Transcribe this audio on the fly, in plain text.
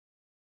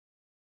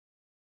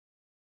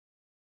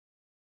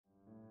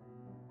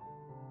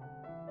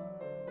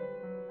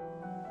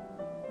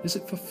Is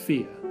it for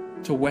fear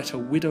to wet a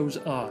widow's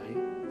eye,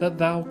 that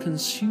thou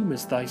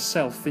consumest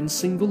thyself in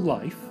single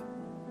life?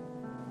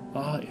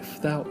 Ah,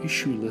 if thou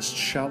issueless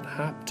shalt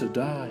hap to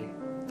die,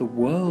 the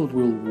world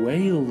will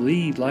wail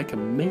thee like a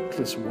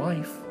makeless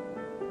wife.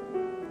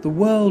 The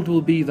world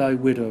will be thy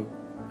widow,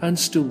 and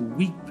still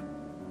weep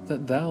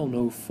that thou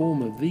no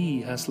form of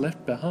thee hast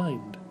left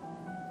behind,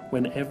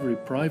 when every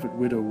private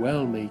widow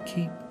well may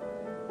keep,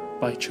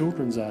 by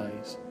children's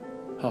eyes,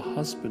 her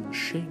husband's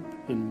shape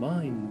in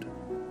mind.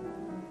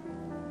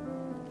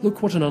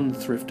 Look what an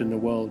unthrift in the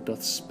world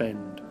doth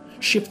spend,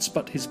 shifts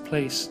but his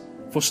place,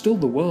 for still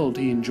the world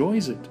he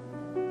enjoys it.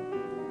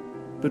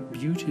 But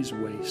beauty's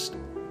waste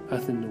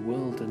hath in the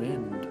world an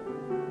end,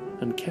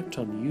 and kept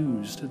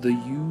unused, the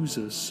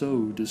user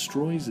so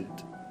destroys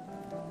it.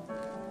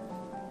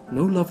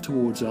 No love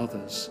towards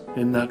others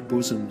in that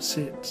bosom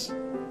sits,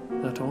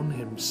 that on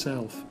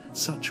himself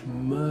such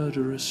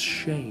murderous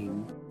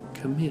shame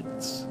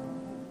commits.